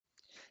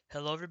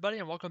Hello everybody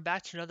and welcome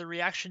back to another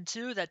reaction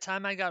to That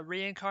Time I Got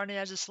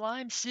Reincarnated as a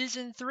Slime,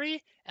 Season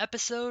 3,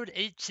 Episode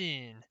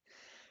 18.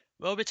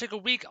 Well, we took a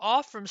week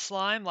off from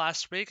Slime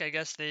last week. I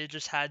guess they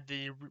just had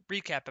the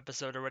recap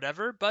episode or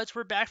whatever, but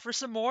we're back for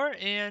some more,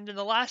 and in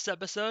the last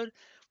episode,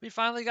 we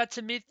finally got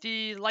to meet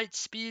the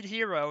Lightspeed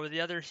hero,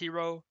 the other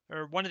hero,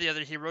 or one of the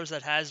other heroes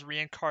that has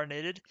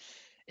reincarnated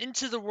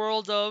into the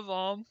world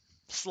of,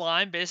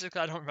 Slime,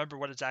 basically. I don't remember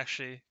what it's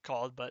actually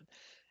called, but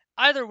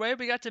either way,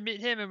 we got to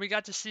meet him and we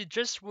got to see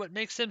just what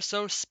makes him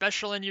so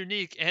special and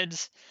unique. And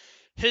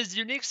his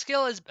unique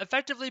skill has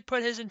effectively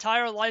put his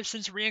entire life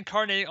since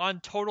reincarnating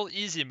on total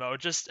easy mode.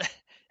 Just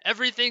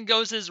everything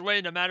goes his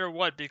way no matter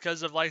what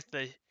because of like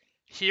the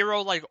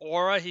hero like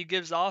aura he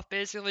gives off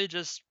basically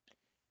just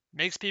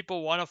makes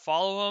people want to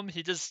follow him.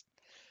 He just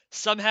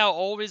somehow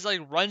always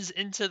like runs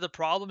into the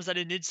problems that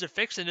he needs to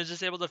fix and is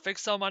just able to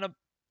fix them on a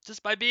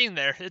just by being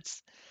there.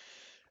 It's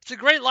a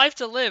great life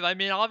to live. I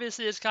mean,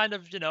 obviously it's kind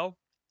of,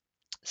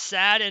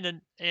 sad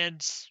and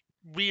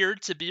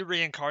weird to be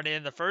reincarnated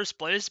in the first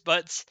place,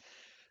 but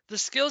the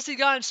skills he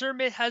got in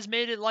Surmate has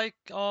made it like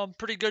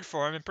pretty good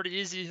for him and pretty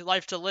easy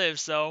life to live.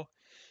 So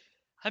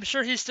I'm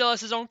sure he still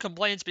has his own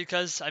complaints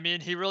because I mean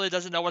he really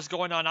doesn't know what's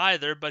going on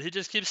either, but he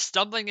just keeps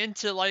stumbling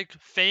into like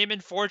fame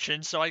and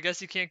fortune, so I guess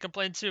he can't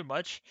complain too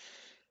much.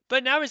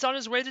 But now he's on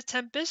his way to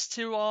Tempest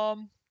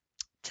to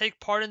take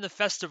part in the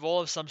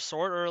festival of some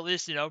sort, or at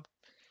least,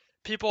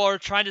 people are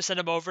trying to send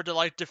him over to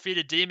like defeat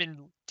a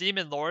demon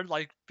lord,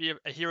 like be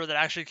a hero that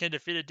actually can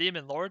defeat a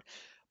demon lord.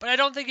 But I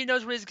don't think he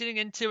knows what he's getting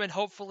into, and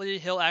hopefully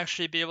he'll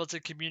actually be able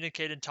to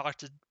communicate and talk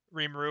to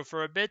Rimuru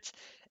for a bit,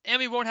 and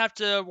we won't have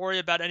to worry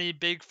about any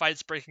big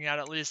fights breaking out,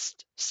 at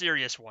least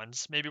serious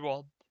ones. Maybe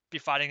we'll be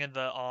fighting in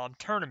the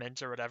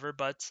tournament or whatever,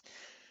 but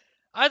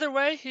either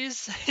way,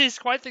 he's he's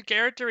quite the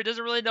character. He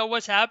doesn't really know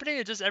what's happening.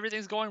 It's just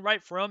everything's going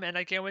right for him, and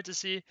I can't wait to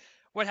see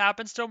what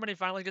happens to him when he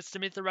finally gets to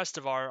meet the rest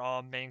of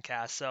our main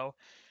cast. So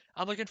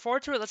I'm looking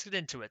forward to it. Let's get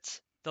into it.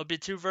 There'll be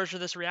two versions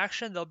of this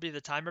reaction. There'll be the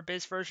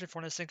timer-based version if you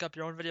want to sync up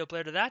your own video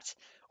player to that,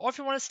 or if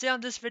you want to stay on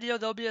this video,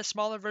 there'll be a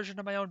smaller version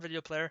of my own video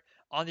player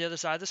on the other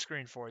side of the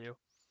screen for you.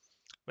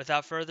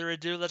 Without further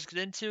ado, let's get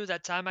into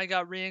That Time I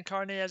Got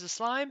Reincarnated as a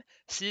Slime,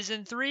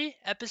 Season 3,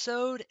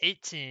 Episode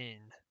 18.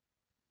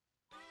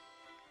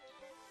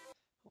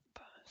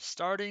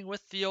 Starting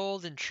with the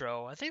old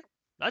intro. I think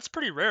that's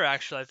pretty rare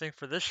actually, I think,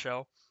 for this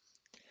show.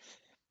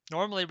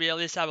 Normally we at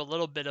least have a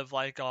little bit of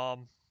like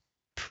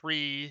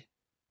pre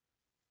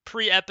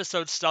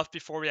episode stuff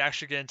before we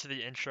actually get into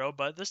the intro,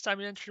 but this time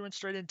we went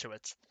straight into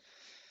it.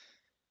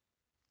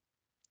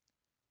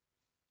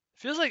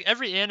 Feels like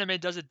every anime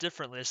does it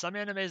differently. Some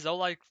animes they'll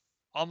like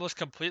almost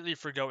completely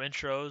forgo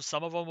intros.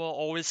 Some of them will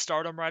always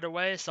start them right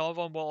away. Some of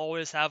them will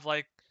always have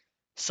like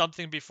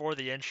something before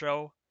the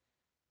intro.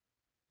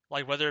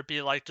 Like whether it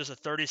be like just a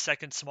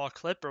 30-second small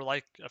clip or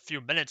like a few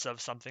minutes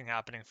of something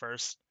happening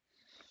first.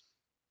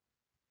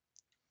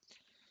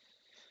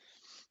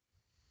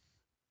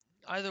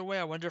 Either way,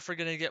 I wonder if we're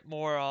gonna get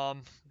more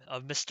of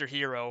Mr.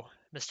 Hero,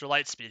 Mr.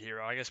 Lightspeed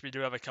Hero. I guess we do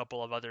have a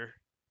couple of other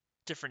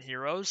different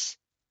heroes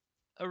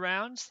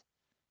around.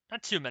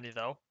 Not too many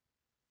though.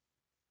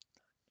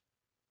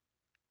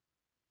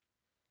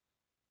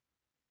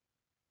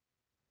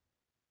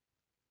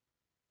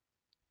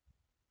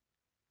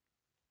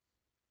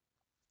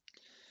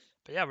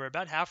 But yeah, we're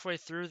about halfway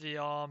through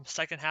the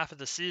second half of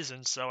the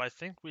season, so I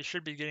think we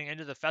should be getting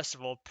into the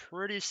festival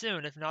pretty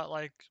soon, if not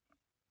like,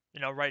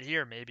 right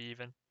here maybe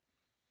even.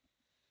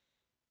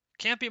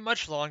 Can't be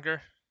much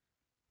longer.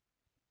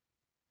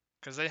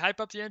 Because they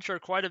hype up the intro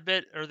quite a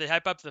bit, or they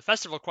hype up the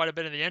festival quite a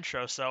bit in the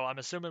intro, so I'm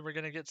assuming we're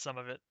going to get some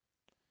of it.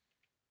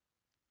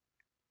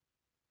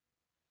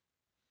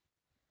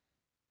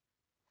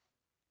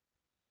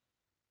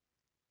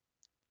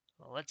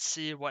 Well, let's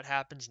see what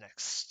happens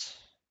next.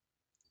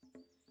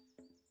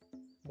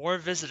 More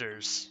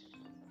visitors.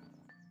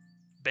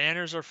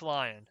 Banners are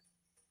flying.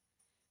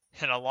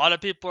 And a lot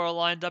of people are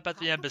lined up at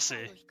the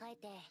embassy.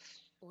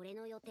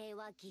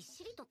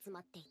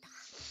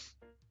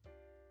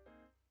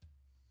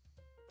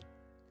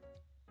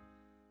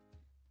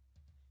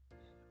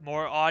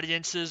 More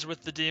audiences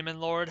with the Demon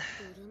Lord.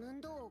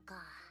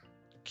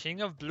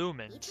 King of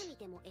Bloomint.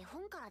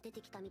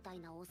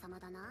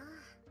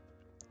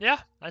 Yeah,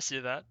 I see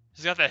that.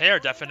 He's got the hair,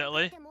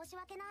 definitely.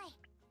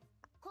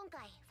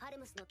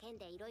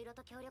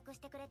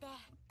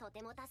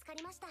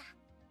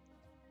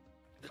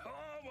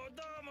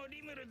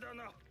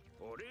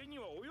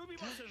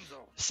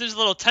 Seems a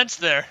little tense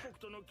there.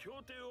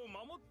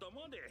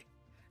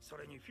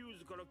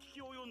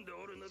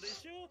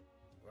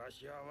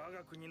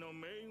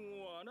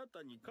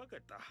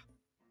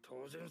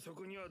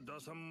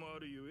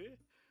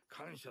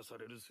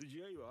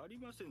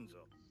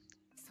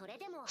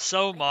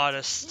 So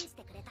modest.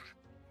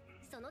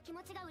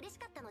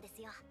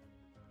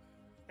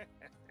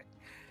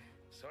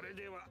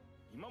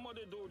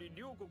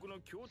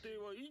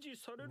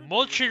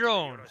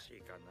 Mochiron.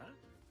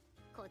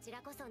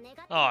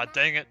 Oh,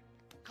 dang it.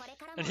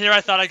 And here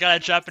I thought I got a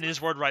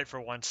Japanese word right for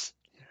once.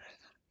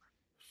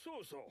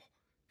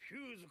 フ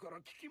ューズから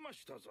聞きま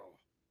したぞ。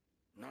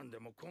何で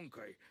も今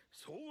回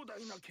壮大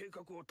な計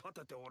画を立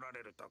てておら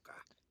れるとか。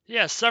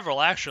Yeah,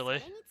 several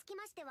actually.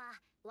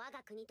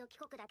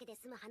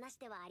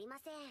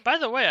 By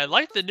the way, I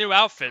like the new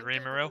outfit,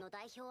 Rimuru.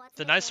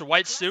 The nice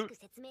white suit.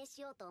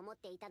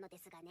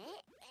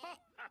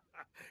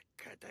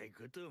 固い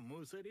ことを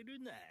申される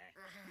な。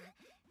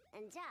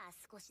じゃあ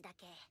少しだ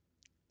け。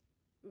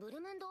ブ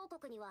ルムンド王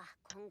国には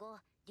今後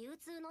流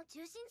通の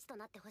中心地と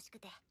なってほしく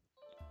て。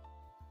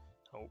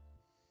Oh.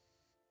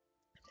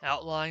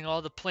 Outlining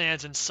all the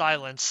plans in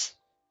silence.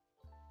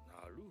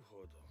 なる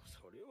ほど、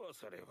それは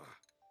それは。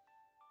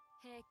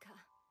陛下、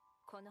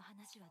この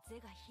話は是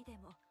が非で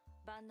も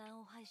万難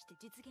を排して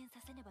実現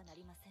させねばな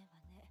りませんわ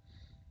ね。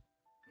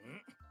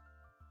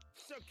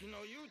さっき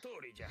の言う通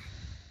りじゃ。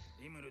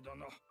リムル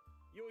殿、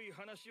良い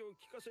話を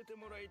聞かせて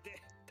もらえ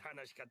て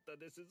楽しかった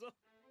ですぞ。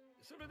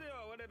それで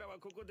は我らは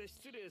ここで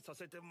失礼さ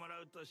せてもら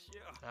うとし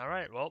よう。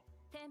Alright, well.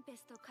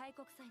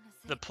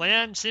 The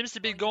plan seems to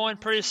be going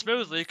pretty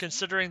smoothly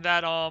considering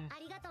that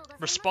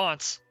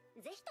response.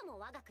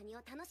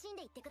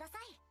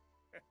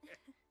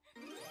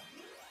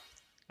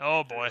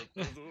 Oh boy.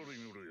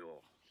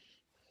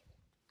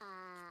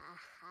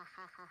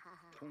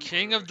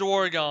 King of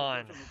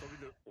Dorgon.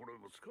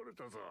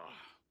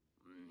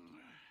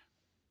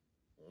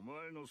 お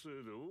前のせ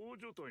いで大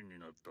所帯に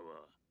なった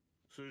わ。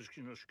正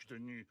式な式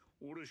典に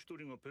俺一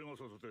人がペガ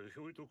サスでひ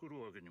ょいと来る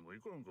わけにも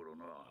いかんから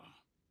な。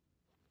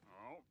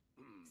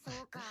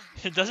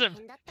He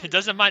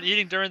doesn't mind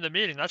eating during the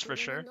meeting, that's for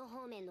sure. Do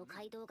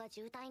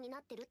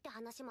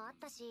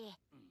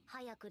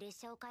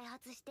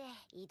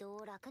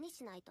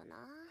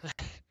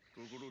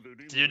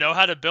you know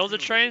how to build a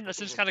train? That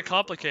seems kind of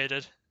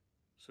complicated.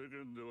 世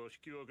間では引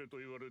き分けと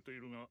言われてい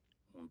るが、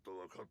本当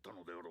は勝った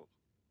のであろう。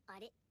あ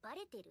れ、バ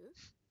レてる？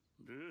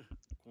で、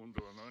今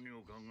度は何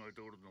を考え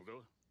ておるのだ？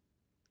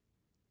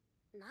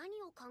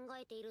何を考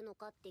えているの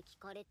かって聞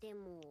かれて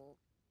も、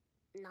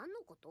何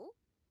のこと？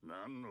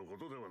何のこ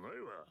とではな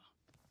いわ。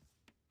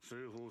西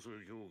方聖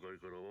教会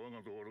から我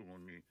がドワルゴ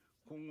ンに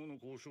今後の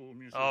交渉を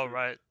見せて、 Oh,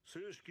 right.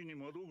 正式に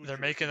窓口を They're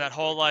making that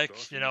whole, like,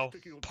 you know,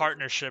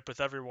 partnership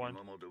with everyone.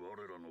 今まで我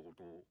らのこ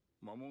とを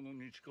魔物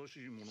に近し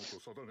いものと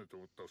定めて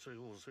おった西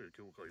方聖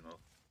教会が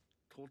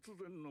突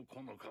然の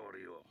この変わ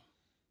りよ。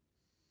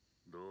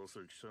どうせ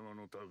貴様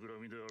の企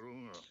みであろ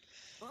うが。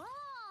ああ、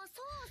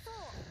そうそ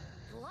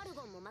う。ドワル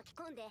ゴンも巻き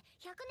込んで100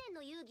年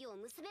の遊戯を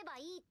結べば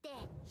いいって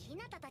ヒ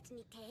ナタたち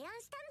に提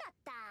案したんだっ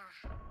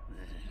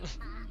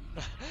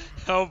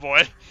た。Oh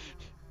boy.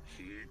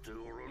 聞いて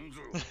おらん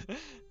ぞ。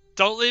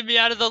Don't leave me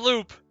out of the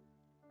loop.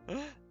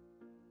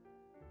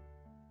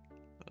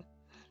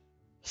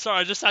 Sorry,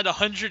 I just had a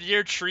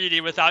 100-year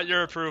treaty without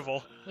your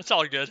approval. It's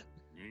all good.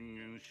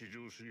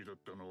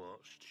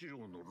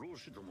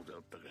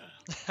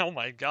 Oh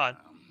my god.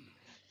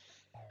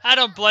 I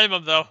don't blame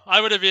him though.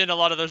 I would have eaten a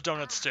lot of those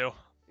donuts too.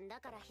 だ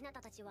からヒナ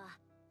タたちは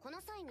この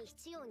際に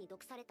必要に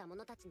毒された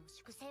者たちの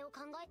粛清を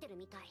考えてる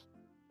みたい。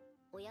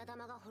親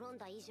玉が滅ん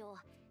だ以上、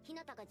ヒ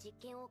ナタが実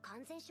験を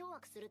完全掌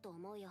握すると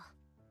思うよ。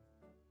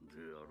で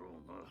あろ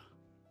うな。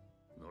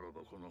なら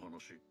ばこの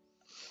話、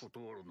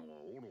断るのは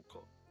愚か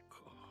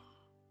か。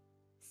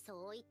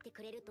そう言って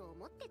くれると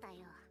思ってた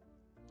よ。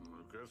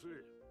昔、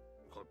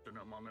勝手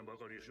な真似ば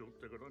かりしよっ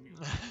てからに。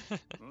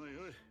おい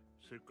おい、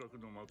せっかく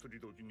の祭り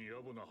時に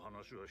野暮な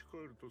話は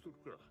控えるとする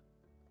か。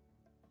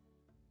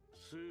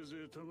せい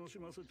ぜい楽し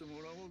ませて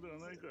もらおうでは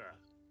ないか。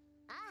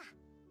ああ、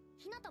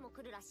ヒナタも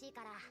来るらしい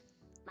から、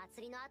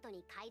祭りの後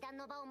に会談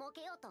の場を設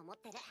けようと思っ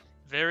てる。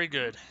Very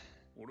good.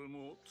 俺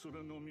も連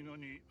れの皆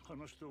に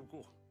話してお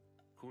こう。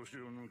腰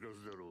を抜か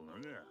すだろうが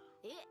ね。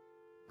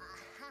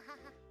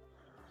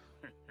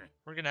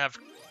We're gonna have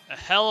a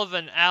hell of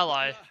an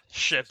ally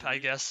ship, I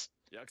guess.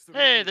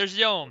 Hey, there's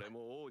Yom.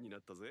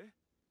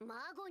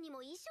 マゴにも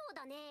衣装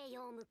だね、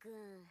ヨウムく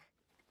ん。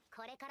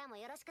これからも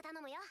よろしく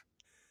頼むよ。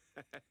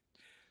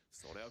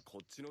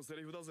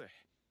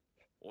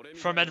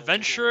From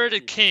adventurer to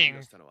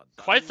king,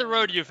 quite the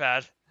road you've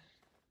had.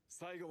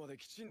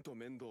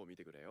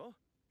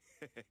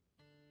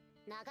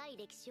 長い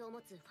歴史を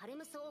持つファル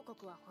ムス王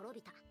国は滅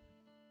びた。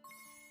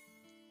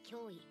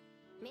脅威、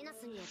メナ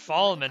スによって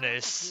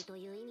と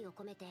いう意味を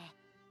込めて、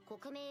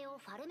国名を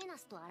ファルメナ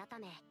スと改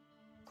め、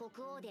国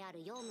王であ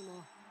るヨウム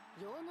も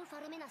ヨウムフ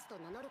ァルメナスと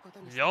名乗ること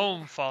にした。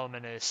Yom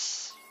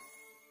Falmenis.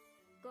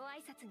 ご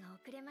挨拶が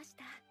遅れまし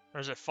た。Or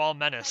is it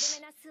Falmenis?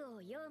 ファルメナス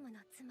王ヨウムの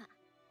妻、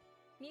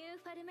ミュー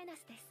ファルメナ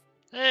スです。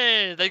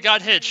Hey, they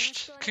got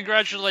hitched.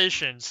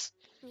 Congratulations.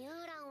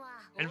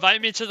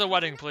 Invite me to the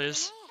wedding,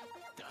 please.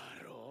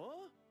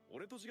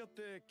 俺と違っ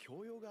て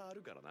教養があ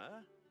るから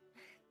な。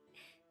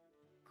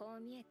こう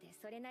見えて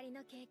それなり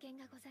の経験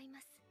がございま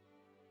す。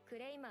ク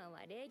レイマンは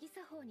礼儀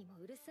作法にも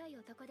うるさい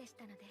男でし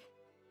たので。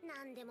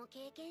何でも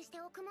経験し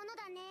ておくもの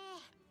だね。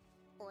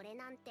俺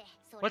なんて。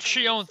What's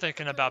Shion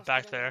thinking about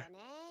back there?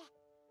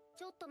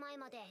 ちょっと前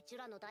までジュ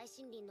ラの大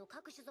森林の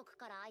各種族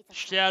から挨拶。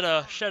She had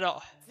a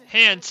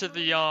hand to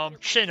the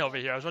Shin over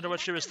here. I was wondering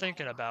what she was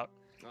thinking about.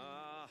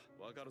 あ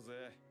あ、わかる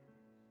ぜ。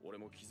俺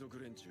も貴族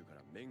連中か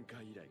ら面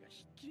会依頼が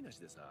ひっきりなし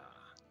でさ、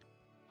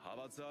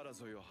派閥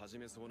争いを始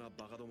めそうな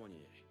バカども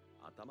に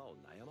頭を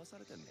悩まさ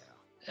れてんだよ。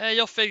Hey,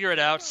 you'll figure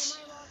it out.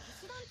 お前は騎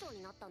士団長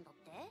になったんだっ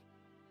て？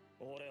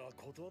俺は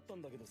断った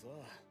んだけどさ、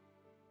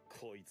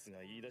こいつが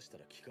言い出した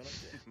ら聞かなく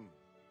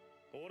て。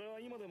俺は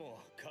今でも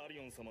カリ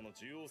オン様の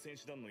重要戦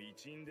士団の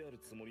一員である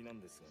つもりな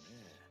んですがね。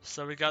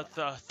So we got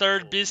the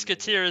third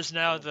Beaskateer is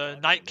now the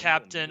Knight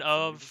Captain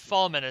of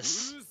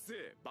Falmenis. うるせ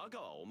え、バカ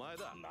はお前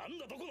だ。なん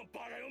だどこの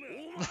バカ嫁。お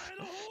前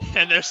の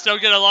And they're still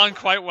getting along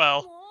quite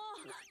well. ヨ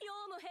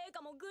ウム陛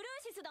下もグル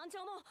ーシス団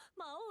長も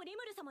魔王リ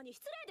ムル様に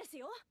失礼です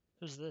よ。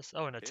 Who's this?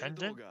 Oh, an エド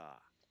attendant? ガ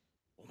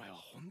ー、お前は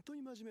本当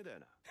に真面目だよ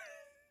な。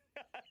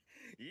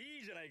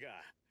いいじゃないか。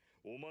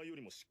お前よ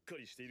りもしっか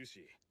りしている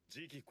し、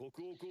次期国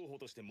王候補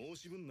として申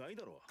し分ない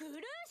だろう。グル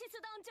ーシス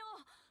団長、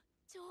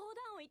冗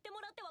談を言って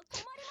もらっては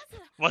困り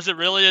Was ます。it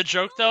really a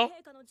joke though?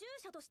 陛下の従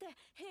者として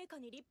陛下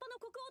に立派な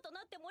国王と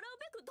なってもらう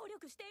べく努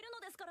力している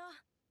のですから。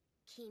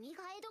君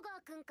がエド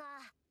ガー君か。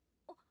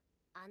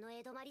あの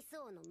エドマリス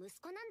王の息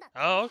子なんだって。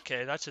Oh,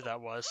 okay, that's who that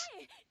was. は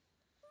い、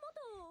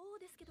元王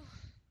ですけど。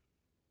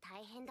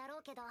大変だろ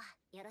うけど、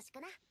よろし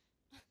くな。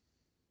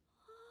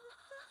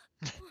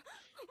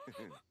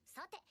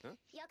さて、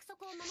約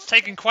束を守って。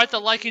Taking quite the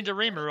liking to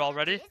Rimuru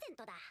already. プレゼン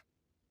トだ。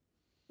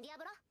ディア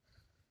ブロ。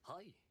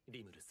はい、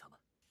リムル様。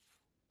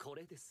こ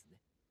れですね。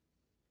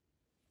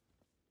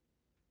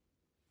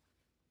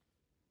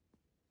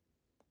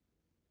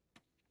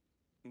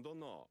旦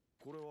那、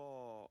これ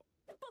は。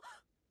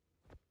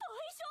賠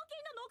償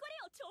金の残り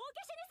を帳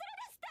消しにする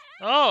ですっ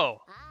て。Oh,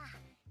 あ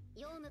あ、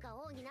ヨウムが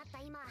王になった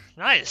今、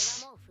 nice.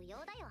 それはもう不要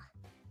だよ。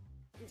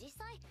実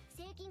際、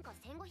正金貨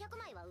1500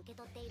枚は受け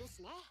取っている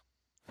しね。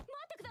待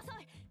ってくださ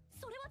い。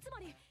それはつま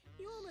り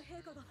ヨウム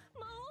陛下が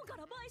魔王か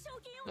ら賠償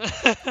金を。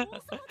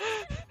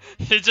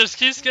 He just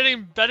keeps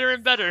getting better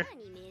and better. さら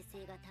に名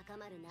声が高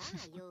まるな、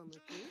ヨウム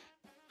君。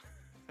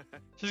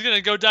 He's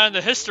gonna go down in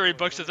the history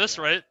books at this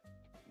rate.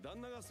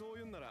 旦那がそう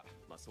言うんなら、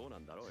まあそうな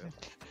んだろうよ。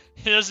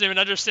 He doesn't even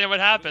understand what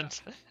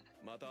happened.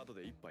 また後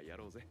で一杯や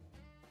ろうぜ。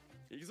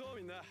行くぞ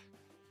みんな。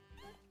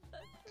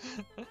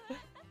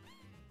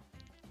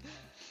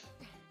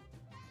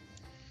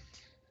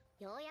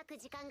ようやく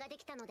時間がで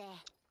きたので、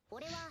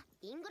俺は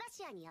イングラ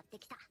シアにやって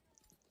きた。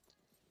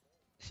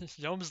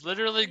Yome's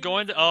literally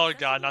going to. Oh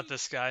god, not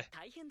this guy.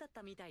 大変だっ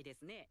たみたいで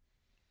すね。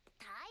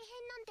大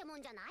変なんても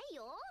んじゃない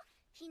よ。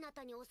日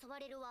向に襲わ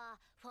れるわ。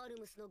ファル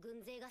ムスの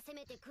軍勢が攻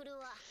めてくる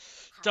わ。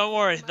 Don't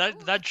worry,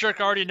 that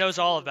jerk already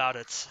knows all about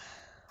it.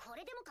 こ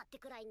れでもかって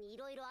くらいに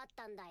色々あっ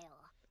たんだよ。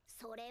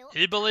それを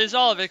He believes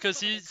all of it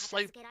because he's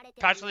like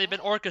practically been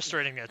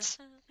orchestrating it.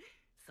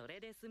 それ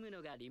で済む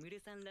のがリムル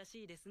さんら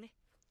しいですね。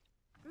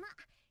ま、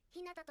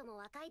日向とも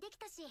和解でき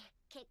たし、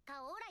結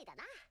果オーライだ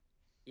な。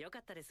よか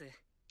ったです。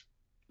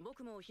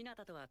僕も日向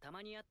とはた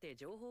まに会って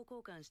情報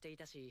交換してい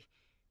たし、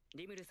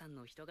リムルさん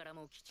の人柄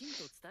もきちんと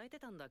伝えて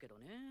たんだけど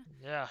ね。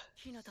Yeah.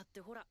 日向って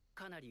ほら、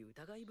かなり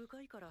疑い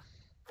深いから。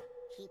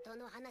人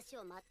の話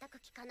を全く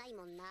聞かない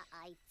もんな、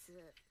あいつ。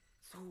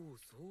そう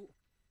そう。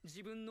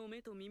自分の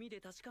目と耳で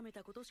確かめ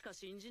たことしか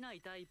信じない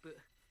タイプ。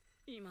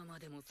今ま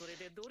でもそれ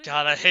でどれ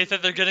God, I hate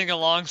that they're getting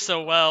along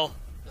so well.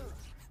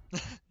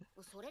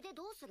 それで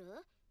どうする？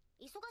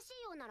忙し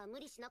いようなら無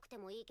理しなくて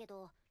もいいけ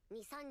ど、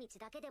2、3日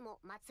だけでも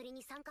祭り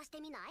に参加して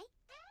みない？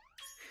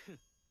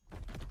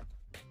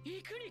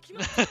行くに決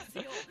まってます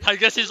よ。I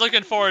guess he's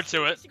looking forward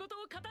to it. 仕事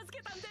を片付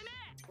けたんでね。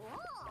おお。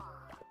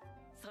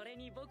それ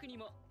に僕に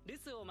も留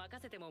守を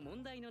任せても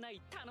問題のな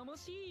い頼も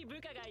しい部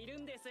下がいる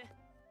んです。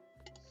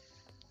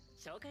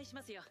紹介し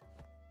ますよ。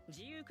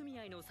自由組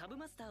合のサブ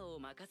マスターを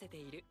任せて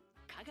いる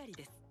カガリ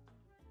です。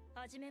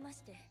はじめま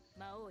して、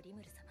魔王リ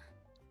ムル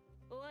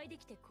様。お会いで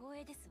きて光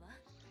栄ですわ。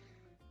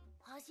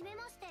はじめ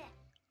まして。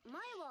前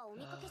はお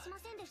見かけしま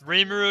せんでした。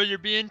Rimuru, you're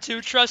being too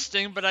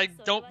trusting, but I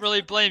don't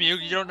really blame you.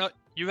 You don't know.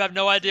 You have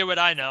no idea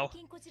what I know. 最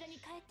近こちらに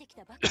帰ってき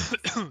たばかりです。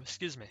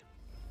 Excuse me.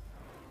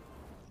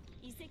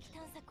 遺跡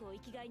探索を生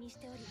きがいにし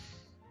ており、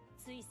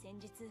つい先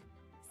日、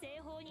西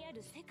方にあ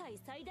る世界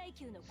最大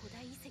級の古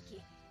代遺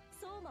跡、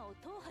相馬を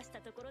踏破し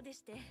たところで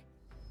して。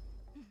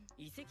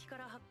遺跡か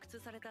ら発掘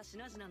された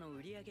品々の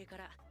売り上げか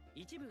ら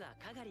一部が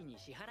カガリに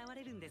支払わ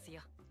れるんです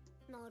よ。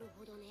なる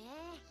ほどね。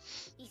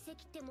遺跡っ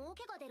て儲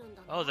けが出るん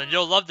だな。 Oh, then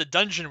you'll love the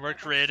dungeon we're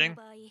私の creating.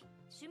 場合、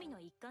趣味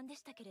の一環で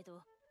したけれ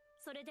ど、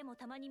それでも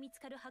たまに見つ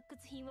かる発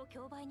掘品を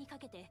競売にか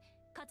けて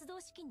活動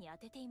資金に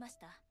充てていまし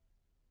た。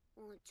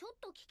ちょっ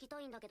と聞き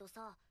たいんだけど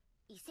さ、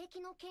遺跡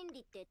の権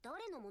利って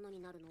誰のものに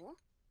なるの？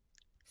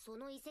そ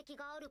の遺跡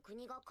がある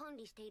国が管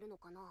理しているの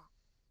かな？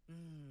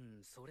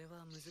それ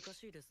は難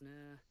しいですね。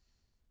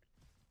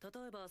例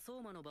えば相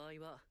馬の場合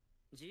は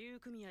自由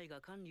組合が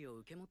管理を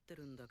受け持って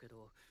るんだけ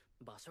ど、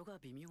場所が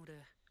微妙で、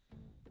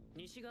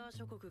西側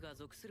諸国が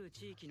属する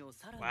地域の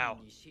さら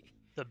に西、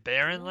The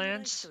Barren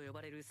Lands? と呼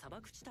ばれる砂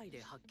漠地帯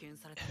で発見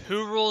された。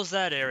 Who rules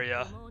that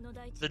area? 不毛の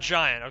大地 The は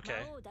giant,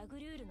 okay. 魔王ダグ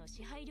ルールの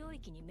支配領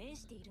域に面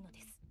しているの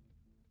です。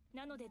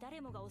なので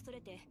誰もが恐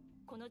れて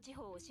この地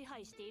方を支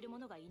配している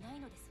者がいない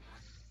のですわ。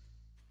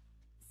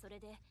それ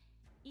で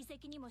遺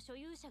跡にも所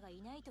有者が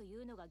いないと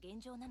いうのが現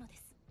状なので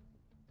す。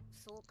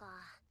そうか。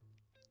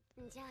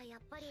じゃあや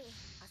っぱり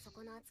あそ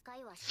この扱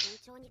いは慎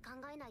重に考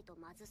えないと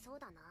まずそう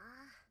だな。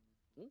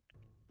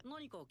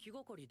何か気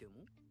がかりで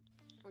も？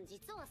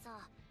実は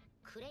さ、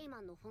クレイマ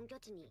ンの本拠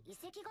地に遺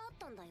跡があっ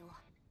たんだよ。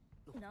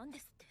何で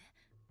すって？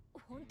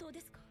本当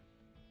ですか？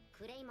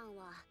クレイマン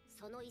は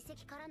その遺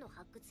跡からの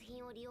発掘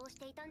品を利用し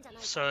ていたんじゃな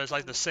いか。So it's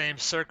like the same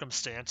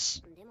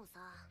circumstance. でもさ、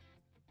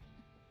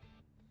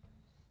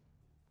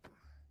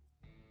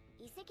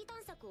遺跡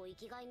探索を生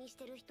きがいにし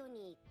てる人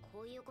に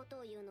こういうこと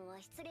を言うの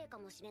は失礼か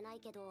もしれない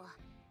けど、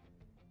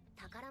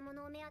宝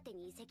物を目当て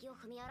に遺跡を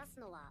踏み荒らす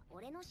のは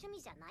俺の趣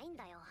味じゃないん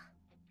だよ。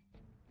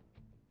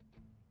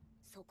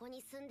そこ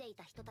に住んでい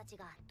た人たち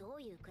がど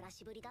ういう暮ら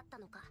しぶりだった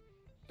のか、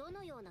ど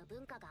のような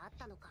文化があっ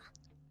たのか、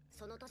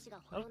その都市が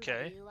滅ん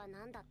だ理由は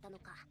何だったの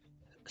か。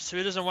So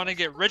he doesn't want to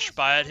get rich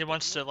by it, he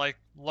wants to, like,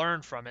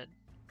 learn from it.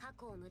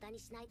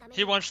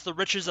 He wants the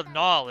riches of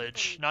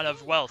knowledge, not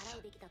of wealth.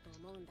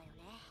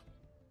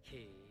 へ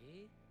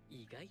え、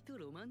意外と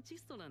ロマンチ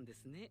ストなんで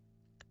すね。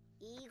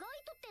意外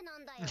とってな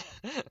んだよ。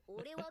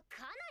俺は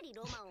かなり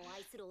ロマンを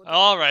愛する男だぞ。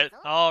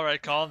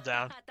Alright, calm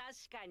down. 確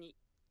かに。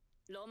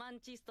ロマン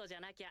チストじゃ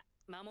なきゃ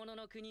魔物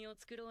の国を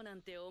作ろうな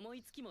んて思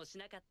いつきもし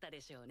なかった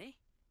でしょうね。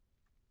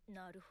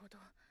なるほど。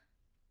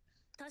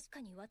確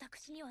かに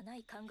私にはな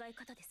い考え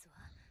方ですわ。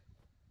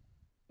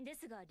で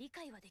すが理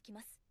解はでき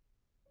ます。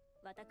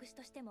私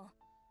としても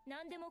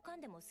何でもか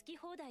んでも好き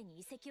放題に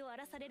遺跡を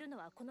荒らされるの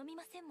は好み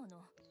ませんも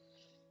の。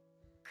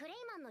クレイ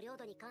マンの領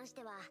土に関し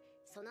ては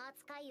その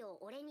扱いを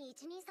俺に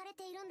一任され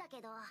ているんだ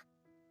けど、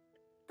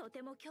と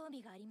ても興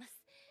味がありま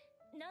す。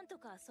なんと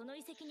かその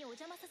遺跡にお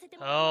邪魔させて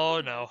もらう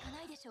わけにはいか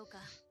ないでしょうか。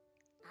あ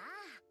あ、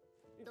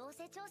どう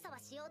せ調査は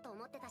しようと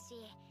思ってたし、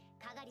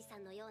かがりさ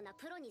んのような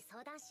プロに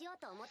相談しよう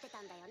と思って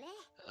たんだよね。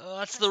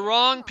That's the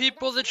wrong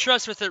people to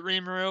trust with it,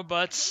 Rimuru,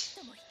 but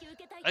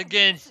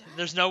again,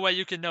 there's no way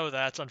you can know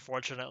that,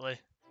 unfortunately.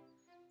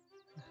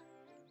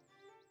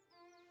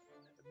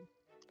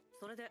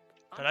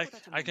 But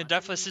I can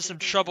definitely see some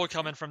trouble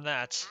coming from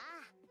that.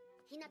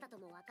 ひなたと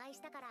も和解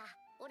したから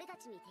俺た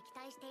ちに敵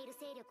対している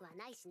勢力は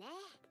ないしね。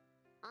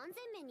安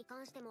全面に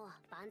関しても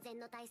万全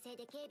の体制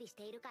で警備し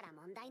ているから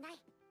問題ない。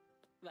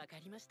わか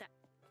りました。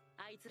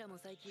あいつらも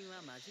最近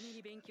は真面目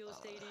に勉強し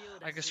ているよう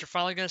だし。I guess you're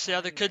finally gonna see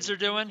how the kids are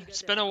doing.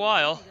 It's been a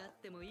while.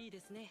 真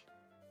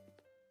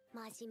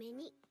面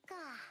目にか。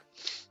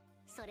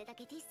それだ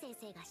けティス先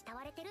生が慕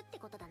われてるって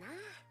ことだな。よー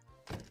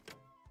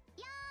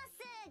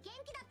す、元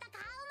気だったか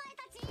お前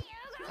たち。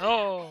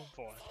Oh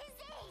boy. 先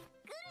生、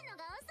来るの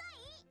が遅い。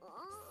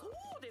そ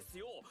うです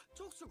よ。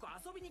ちょくちょく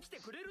遊びに来て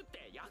くれるっ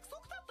て約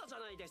束だったじゃ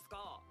ないです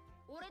か。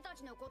俺た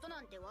ちのこと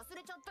なんて忘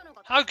れちゃったの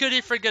か。How could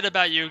he forget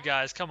about you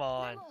guys? Come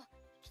on.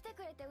 来て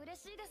くれて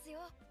嬉しいですよ、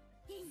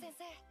先生。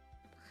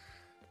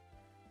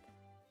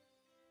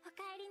お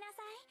かえりな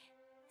さい、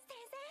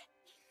先生。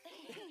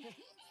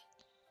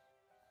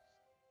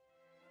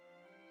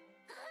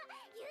あ、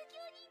ゆうき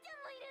お兄ちゃ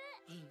んもいる。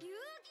ゆう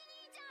き兄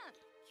ちゃん、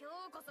今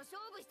日こそ勝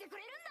負してく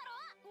れるんだろ。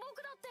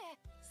僕だって。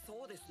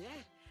そうです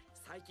ね。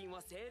最近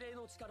は精霊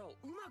の力を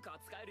うまく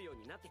扱えるよう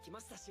になってきま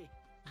したし。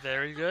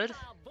Very good.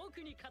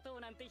 僕に勝とう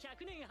なんて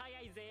100年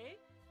早いぜ。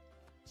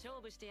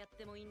勝負してやっ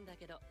てもいいんだ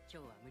けど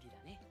今日は無理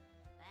だね。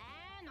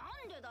なん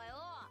でだよ。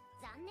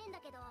残念だ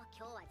けど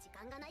今日は時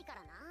間がないか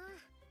らな。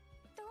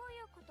どう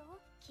いうこと？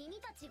君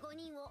たち5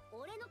人を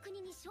俺の国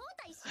に招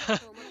待しよう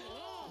と思っ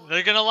て。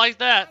They're gonna like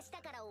that. 明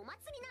日からお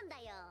祭りなんだ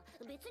よ。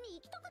別に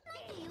行きたくな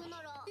いって言う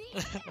なら。すぐ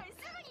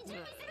に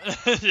準備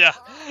する。Yeah.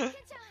 そういう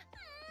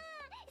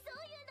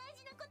大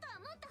事なこと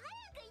はもっと早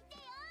く言って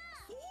よ。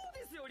そう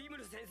ですよ、リム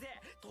ル先生。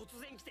突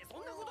然来て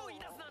そんなことを言い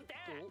出すなんて。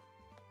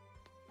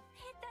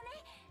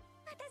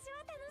私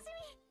は楽し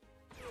み。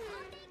持っ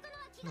ていくの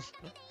は嫌いだ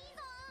けでいい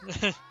ぞ。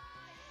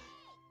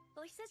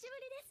お久しぶ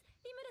りです、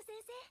リムル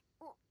先生。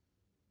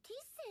ティ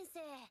ス先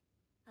生、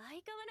相変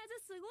わらず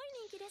すごい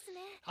人気です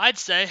ね。I'd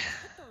say. ち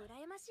ょっと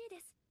羨ましいで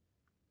す。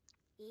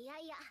いや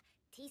いや、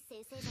ティス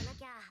先生じゃな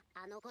きゃ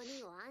あの5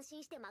人を安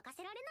心して任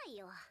せられない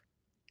よ。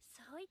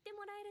そう言って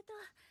もらえる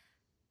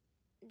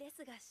と。で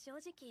すが正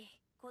直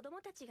子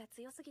供たちが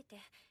強すぎ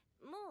て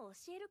もう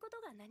教えるこ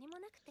とが何も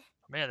なくて。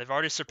 Man, they've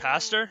already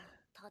surpassed her?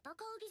 戦う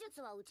技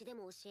術はうちで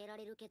も教えら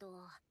れるけ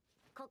ど、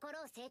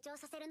心を成長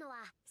させるの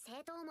は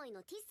生徒思い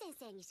のティス先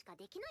生にしか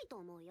できないと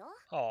思うよ。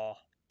 Aw.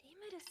 リ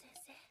ムル先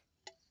生、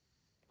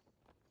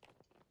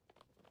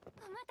お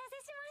待た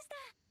せしました。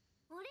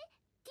あれ、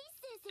ティス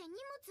先生、荷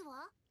物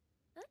は？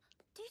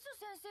ティス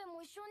先生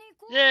も一緒に行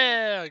こう。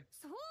 Yeah!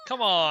 そう。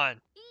 Come on!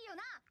 いいよ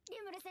な、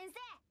リムル先生。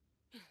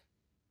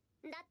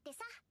だって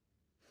さ、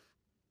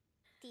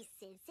ティス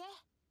先生。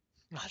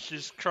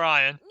She's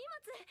crying. 荷物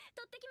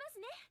取ってきます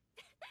ね。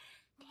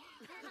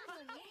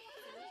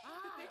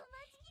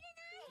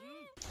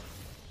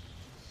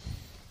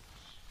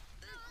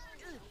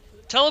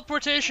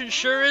Teleportation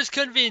sure is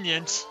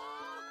convenient.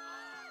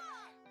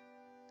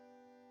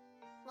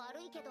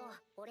 悪いけど、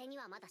俺に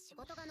はまだ仕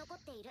事が残っ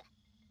ている。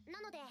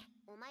なので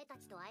お前た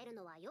ちと会える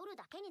のは夜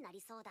だけにな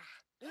りそうだ。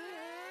静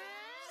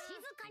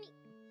かに。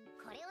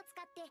これを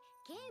使って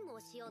ゲームを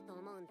しようと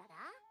思うんだが、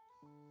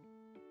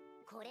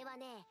これは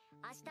ね、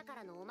明日か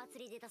らのお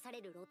祭りで出さ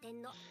れる露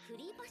店のフ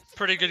リーパスチ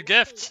ケット。 Pretty good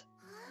gift.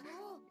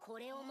 こ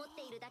れを持っ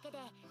ているだけで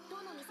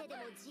どの店で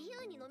も自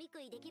由に飲み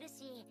食いできる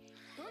し、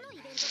どのイ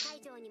ベント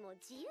会場にも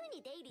自由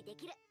に出入りで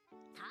きる。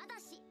ただ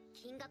し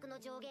金額の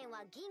上限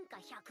は銀貨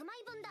100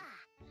枚分だ。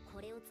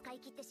これを使い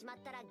切ってしまっ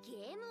たらゲ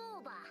ーム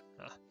オーバ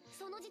ー。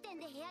その時点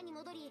で部屋に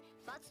戻り、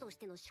罰とし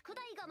ての宿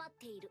題が待っ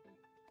ている。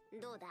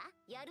どうだ、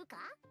やるか？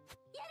や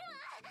る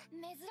わ。珍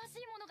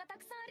しいものがた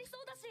くさんあり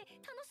そうだし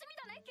楽しみ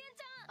だね、ケン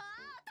ちゃん。あ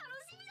あ、楽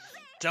しみだ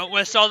ぜ。 Don't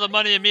waste all the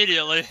money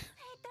immediately. 先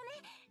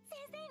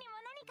生にも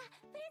何か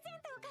プレゼ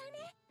ントを買う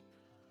ね。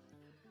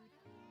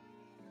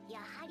や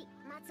はり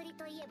祭り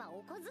といえば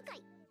お小遣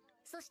い、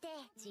そして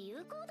自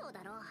由行動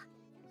だろう。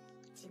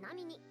ちな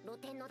みに露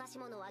店の出し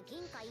物は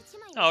銀貨1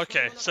枚の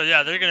Okay, so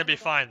yeah, they're gonna be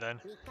fine then.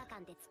 3日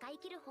間で使い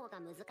切る方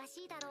が難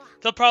しいだろう。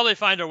 They'll probably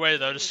find a way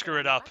though to screw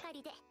it up.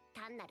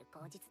 単なる口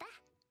実だ。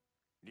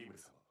リムル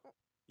様、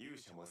勇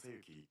者正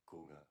幸一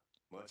行が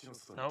町の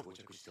外に到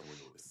着した模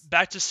様です。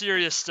Back to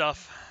serious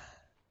stuff.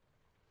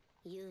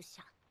 勇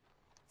者、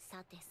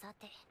さてさ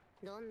て、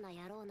どんな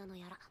野郎なの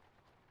やら。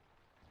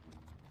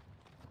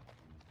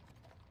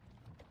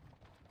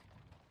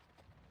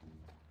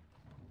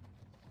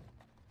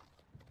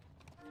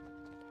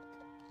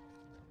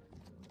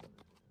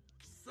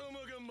貴様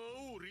が魔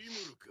王リム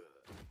ルか。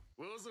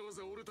わざわ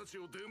ざ俺たち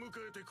を出迎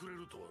えてくれ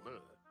るとはな。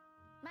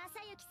正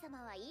幸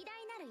様は偉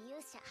大なる勇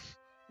者。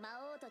魔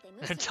王とで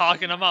無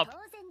Talking him up. 当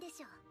然で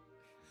しょ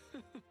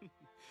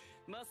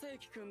う。正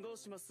幸くんどう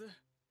します？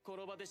こ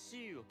の場で雌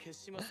雄を決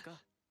しますか？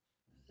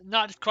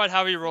 Not quite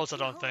how he rolls, I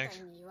don't think.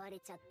 言われ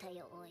ちゃった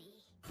よ、おい。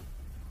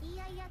い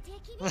やいや、手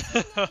厳しい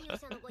な、勇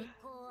者のご一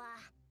行は。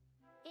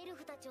エル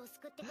フたちを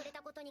救ってくれ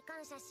たことに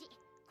感謝し、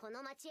こ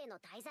の町への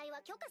滞在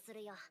は許可す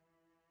るよ。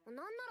なん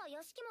なら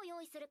屋敷も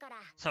用意するから。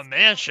 A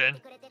mansion?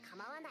 くれて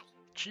構わない。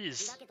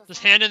 Jeez.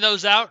 Just handing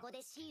those out? ここで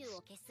雌雄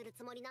を決する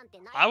つもりなんて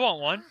ない。 I want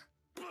one.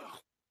 や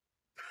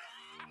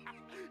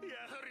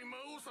はり魔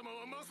王様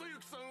は正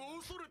幸さんを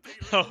恐れている。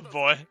Oh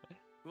boy.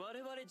 我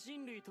々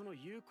人類との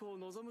友好を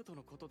望むと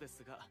のことで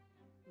すが、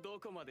ど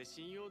こまで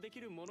信用で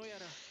きるものや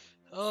ら。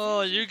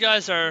 Oh, you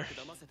guys are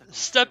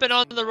stepping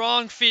on the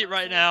wrong feet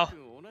right now.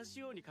 同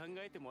じように考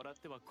えてもらっ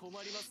ては困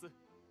ります。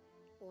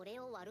俺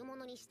を悪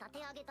者に仕立て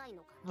上げたい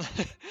のか。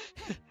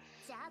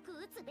邪悪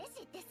打つべ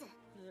しです。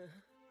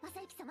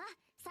正幸様、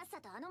さっ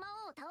さとあの魔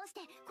王を倒し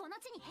てこの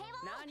地に平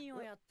和を。何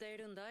をやってい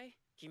るんだい、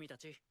君た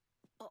ち。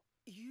あ、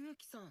ゆう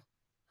きさん。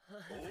お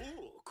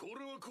お、こ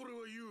れ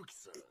は勇気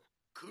さん。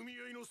組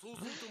合の総帥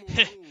とも。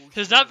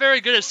He's not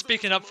very good at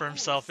speaking up for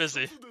himself, is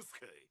he?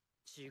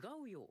 違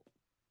うよ。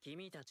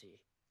君たち、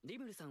リ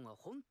ムルさんは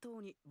本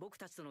当に僕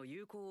たちとの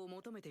友好を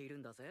求めている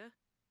んだぜ。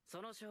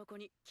その証拠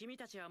に君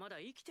たちはまだ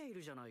生きてい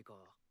るじゃないか。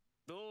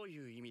どう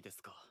いう意味で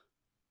すか？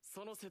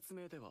その説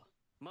明では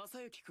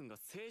正幸くんが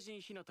聖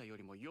人ひなたよ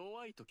りも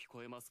弱いと聞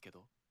こえますけ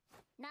ど。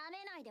な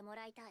めないでも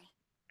らいたい。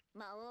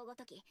魔王ご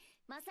とき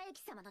正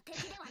幸様の敵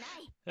では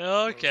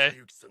ない。 Okay. 正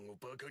幸さんを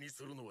バカに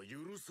するのは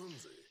許さん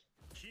ぜ。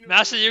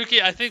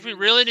 Masayuki, I think we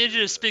really need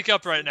you to speak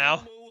up right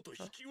now.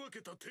 引き分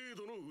けた程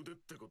度の腕っ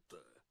てこった。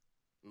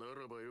な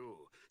らば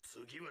よ、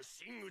次は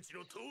真打ち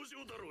の登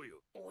場だろうよ。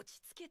落ち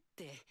着けっ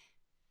て。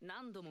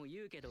何度も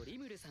言うけどリ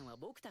ムルさんは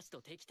僕たち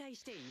と敵対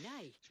してい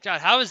ない。 God,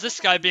 how is this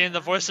guy being the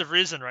voice of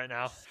reason right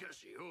now? しか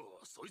しよ、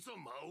そいつは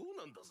魔王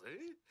なんだぜ。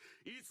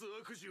いつ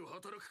悪事を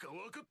働くか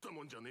分かった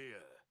もんじゃねえや。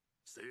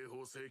西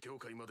方聖教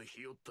会まで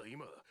ひよった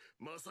今、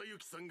正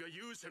幸さんが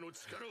勇者の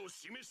力を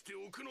示して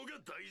おくの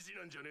が大事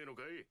なんじゃねえの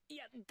かい。い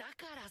や、だ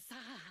からさ。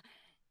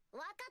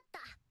わかっ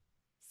た。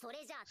そ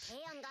れじゃあ提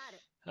案があ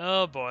る。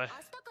 Oh boy. 明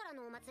日から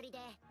のお祭りで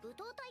武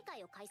闘大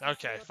会を開催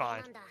する Okay, 予定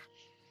な fine. んだ。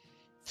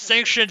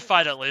 Sanctioned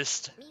fight at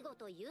least. 見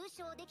事優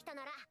勝できた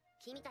なら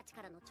君たち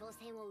からの挑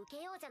戦を受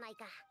けようじゃない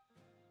か。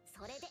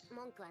それで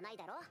文句はない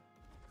だろう。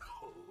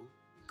ほう、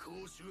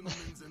公衆の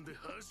面前で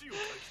恥をか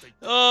きたい。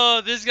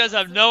 Oh, these guys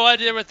have no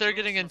idea what they're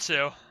getting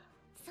into.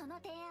 その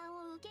提案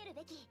を受ける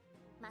べき。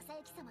正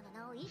幸様の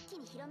名を一気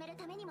に広める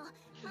ためにも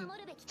守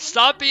るべき。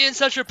 Stop being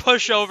such a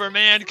pushover,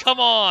 man. Come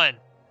on.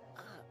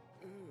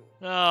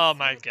 Oh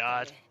my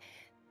god.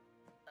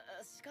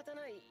 仕方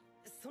ない。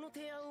その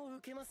提案を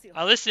受けますよ。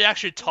 At least he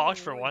actually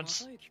talked for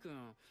once. 正幸く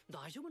ん、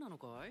大丈夫なの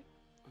か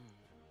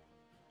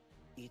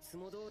い？いつ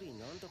も通り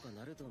なんとか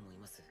なると思い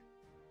ます。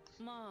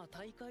まあ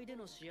大会で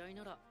の試合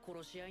なら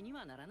殺し合いに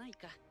はならない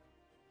か。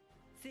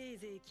せい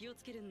ぜい気を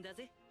つけるんだ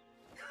ぜ。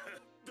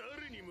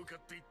誰に向かっ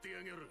て言ってや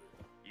がる。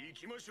行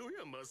きましょう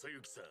や、正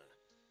幸さん。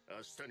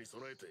明日に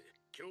備えて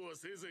今日は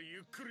せいぜいゆ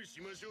っくり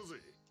しましょうぜ。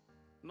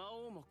魔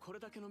王もこれ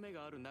だけの目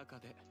がある中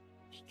で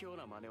卑怯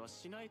な真似は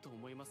しないと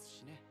思います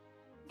しね。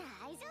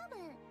大丈夫。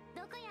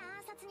毒や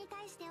暗殺に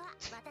対しては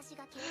私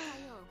が警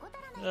戒を怠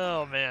らな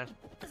い。 Oh man.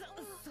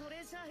 そ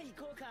れじゃあ行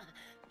こうか。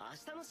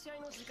明日の試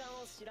合の時間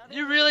を調べ。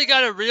 You really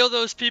gotta reel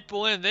those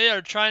people in. They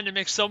are trying to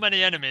make so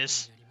many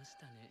enemies. やりまし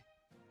たね。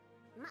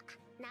ま、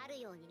なる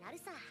ようにね。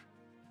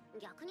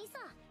さ、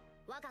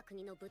我が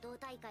国の武闘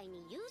大会に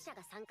勇者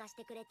が参加し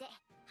てくれて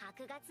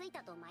箔がつい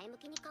たと前向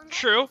きに考えて。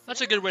 True,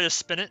 that's a good way to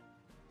spin it.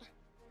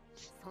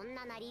 そん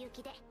な成り行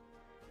きで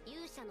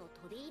勇者の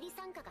飛び入り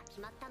参加が決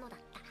まったのだっ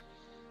た。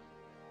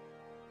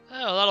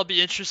 Oh, that'll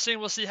be interesting.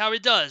 We'll see how he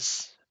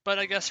does. But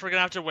I guess we're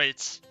gonna have to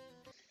wait.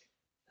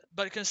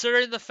 But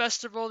considering the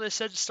festival they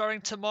said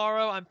starting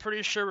tomorrow, I'm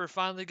pretty sure we're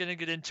finally gonna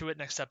get into it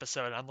next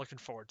episode. I'm looking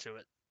forward to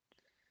it.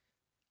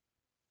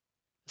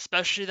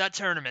 Especially that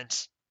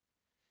tournament.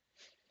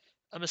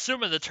 I'm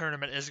assuming the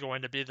tournament is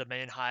going to be the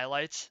main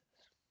highlight.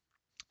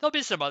 There'll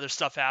be some other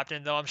stuff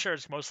happening, though. I'm sure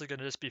it's mostly going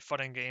to just be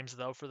fun and games,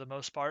 though, for the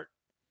most part.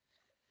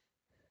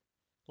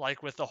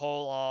 Like with the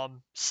whole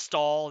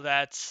stall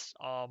that's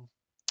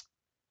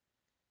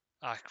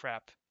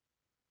crap.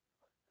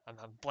 I'm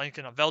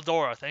blanking on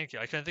Veldora. Thank you.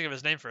 I couldn't think of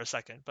his name for a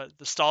second, but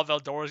the stall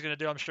Veldora is going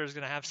to do, I'm sure, is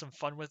going to have some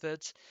fun with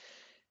it.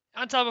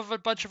 On top of a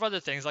bunch of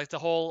other things, like the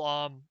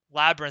whole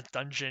labyrinth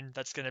dungeon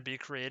that's going to be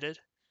created.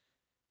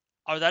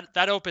 Oh,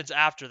 that opens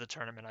after the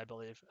tournament, I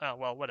believe. Oh,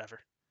 well, whatever.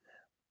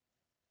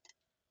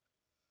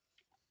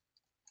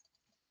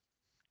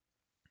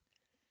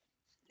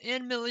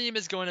 And Milim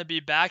is going to be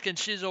back, and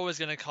she's always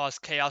going to cause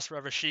chaos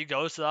wherever she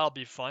goes, so that'll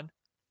be fun.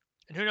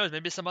 And who knows,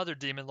 maybe some other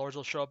demon lords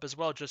will show up as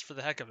well, just for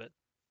the heck of it.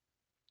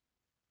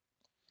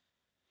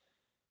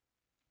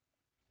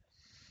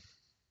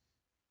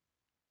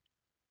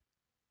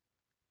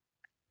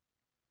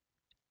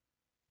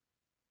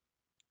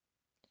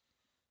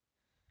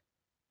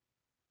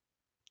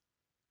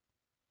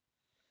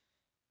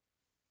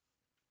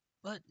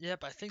 But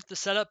yep, I think the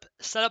setup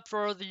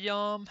for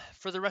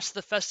the rest of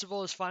the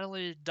festival is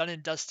finally done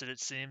and dusted,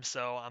 it seems.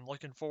 So I'm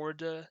looking forward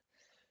to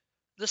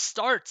the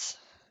start.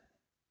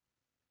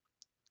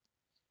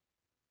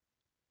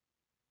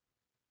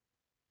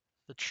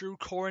 The true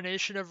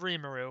coronation of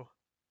Rimuru.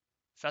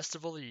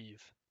 Festival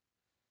Eve.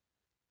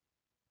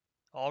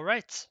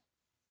 Alright.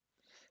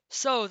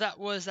 So that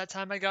was That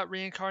Time I Got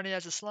Reincarnated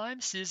as a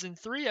Slime, Season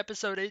 3,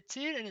 Episode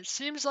 18, and it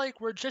seems like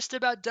we're just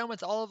about done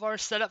with all of our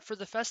setup for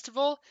the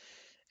festival,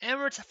 and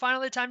we're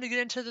finally time to get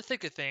into the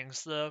thick of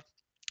things. The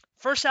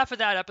first half of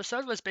that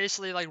episode was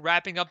basically like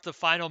wrapping up the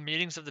final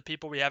meetings of the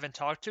people we haven't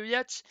talked to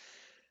yet,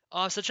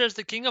 such as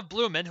the King of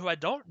Bloomin, who I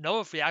don't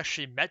know if we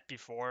actually met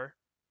before.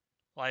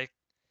 Like,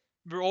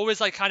 we're always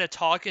like kind of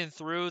talking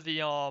through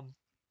the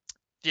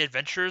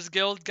Adventurers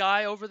Guild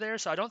guy over there,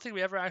 so I don't think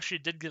we ever actually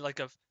did get like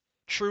a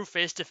true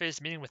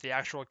face-to-face meeting with the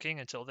actual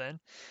king until then.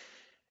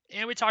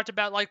 And we talked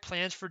about like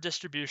plans for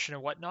distribution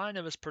and whatnot, and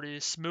it was pretty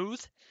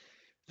smooth.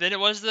 Then it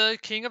was the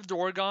King of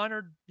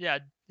Dorgon,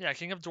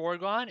 King of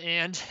Dorgon,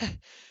 and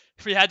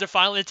we had to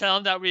finally tell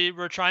him that we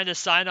were trying to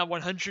sign a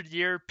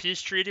 100-year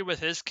peace treaty with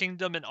his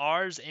kingdom and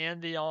ours,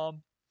 and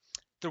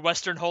the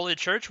Western Holy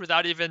Church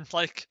without even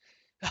like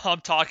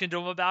talking to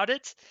him about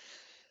it.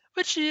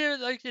 Which he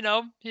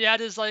he had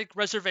his like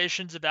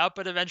reservations about,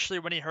 but eventually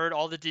when he heard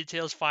all the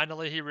details,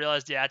 finally he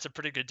realized, yeah, it's a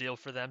pretty good deal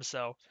for them,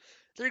 so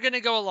they're gonna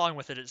go along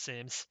with it, it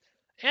seems.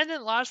 And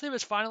then lastly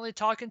was finally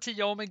talking to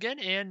Yom again,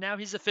 and now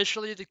he's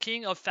officially the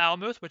king of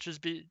Falmouth, which has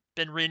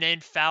been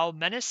renamed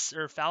Falmenis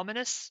or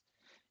Falmenis,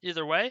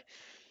 either way.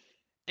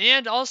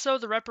 And also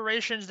the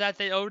reparations that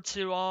they owed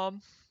to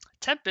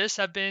Tempest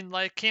have been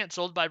like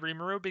canceled by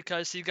Rimuru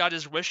because he got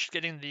his wish,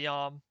 getting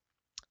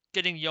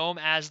Yom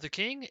as the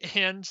king,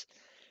 and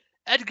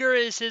Edgar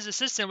is his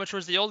assistant, which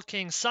was the old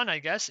king's son, I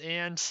guess,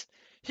 and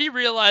he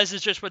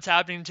realizes just what's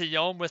happening to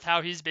Yom with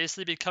how he's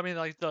basically becoming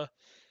like the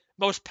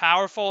most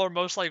powerful or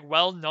most like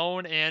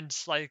well-known and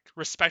like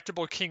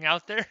respectable king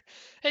out there.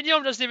 And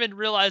Yom doesn't even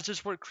realize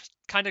just what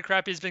kind of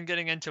crap he's been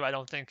getting into, I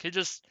don't think.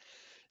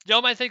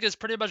 Yom, I think, is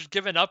pretty much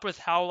given up with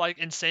how like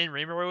insane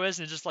Rimuru is,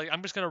 and just like,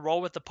 I'm just gonna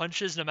roll with the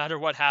punches no matter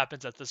what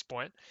happens at this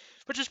point.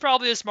 Which is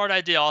probably a smart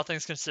idea, all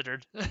things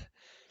considered.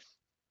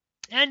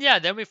 And yeah,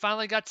 then we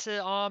finally got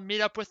to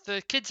meet up with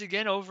the kids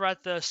again over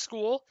at the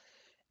school.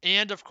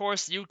 And of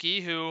course,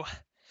 Yuki, who,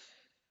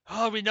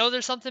 we know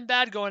there's something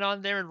bad going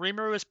on there, and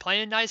Rimuru is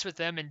playing nice with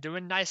them and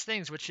doing nice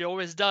things, which he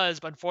always does.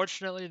 But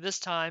unfortunately, this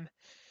time,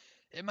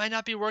 it might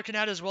not be working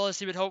out as well as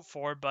he would hope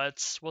for,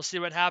 but we'll see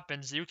what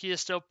happens. Yuki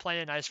is still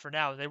playing nice for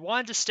now. They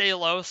wanted to stay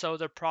low, so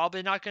they're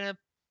probably not going to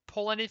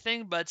pull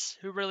anything, but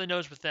who really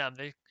knows with them?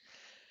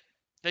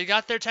 They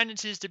got their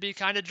tendencies to be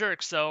kind of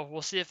jerks, so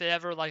we'll see if they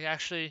ever like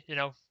actually,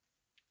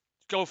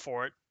 go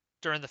for it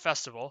during the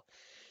festival.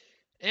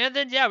 And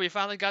then yeah, we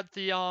finally got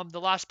the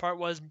last part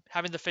was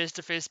having the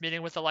face-to-face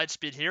meeting with the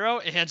Lightspeed hero,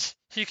 and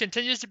he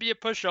continues to be a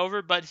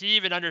pushover, but he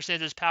even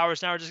understands his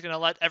powers now. We're just gonna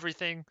let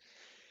everything,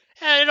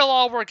 it'll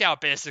all work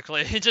out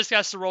basically. He just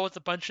has to roll with the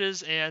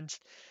punches, and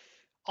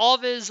all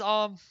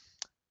of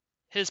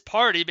his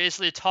party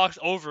basically talks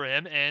over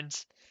him and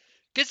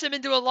gets him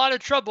into a lot of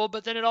trouble,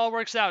 but then it all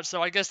works out.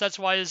 So I guess that's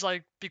why he's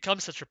like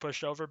become such a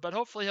pushover. But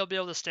hopefully he'll be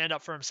able to stand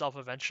up for himself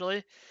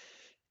eventually.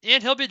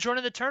 And he'll be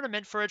joining the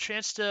tournament for a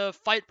chance to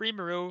fight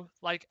Rimuru,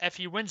 like, if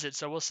he wins it.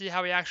 So we'll see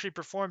how he actually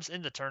performs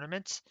in the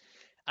tournament.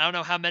 I don't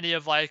know how many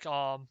of, like,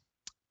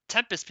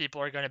 Tempest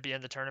people are going to be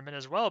in the tournament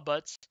as well,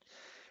 but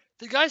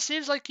the guy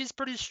seems like he's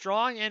pretty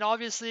strong, and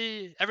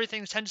obviously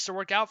everything tends to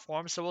work out for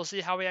him. So we'll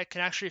see how he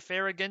can actually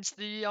fare against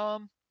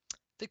the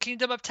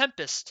Kingdom of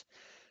Tempest.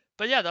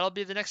 But yeah, that'll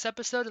be the next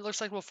episode. It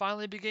looks like we'll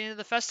finally be getting to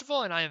the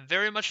festival, and I am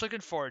very much looking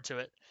forward to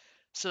it.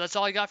 So that's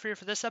all I got for you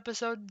for this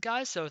episode,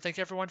 guys. So thank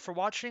you everyone for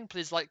watching.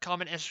 Please like,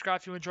 comment, and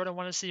subscribe if you enjoyed and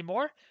want to see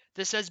more.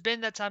 This has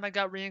been That Time I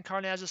Got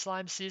Reincarnated as a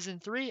Slime Season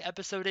 3,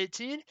 Episode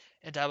 18,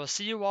 and I will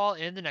see you all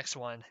in the next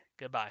one.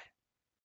 Goodbye.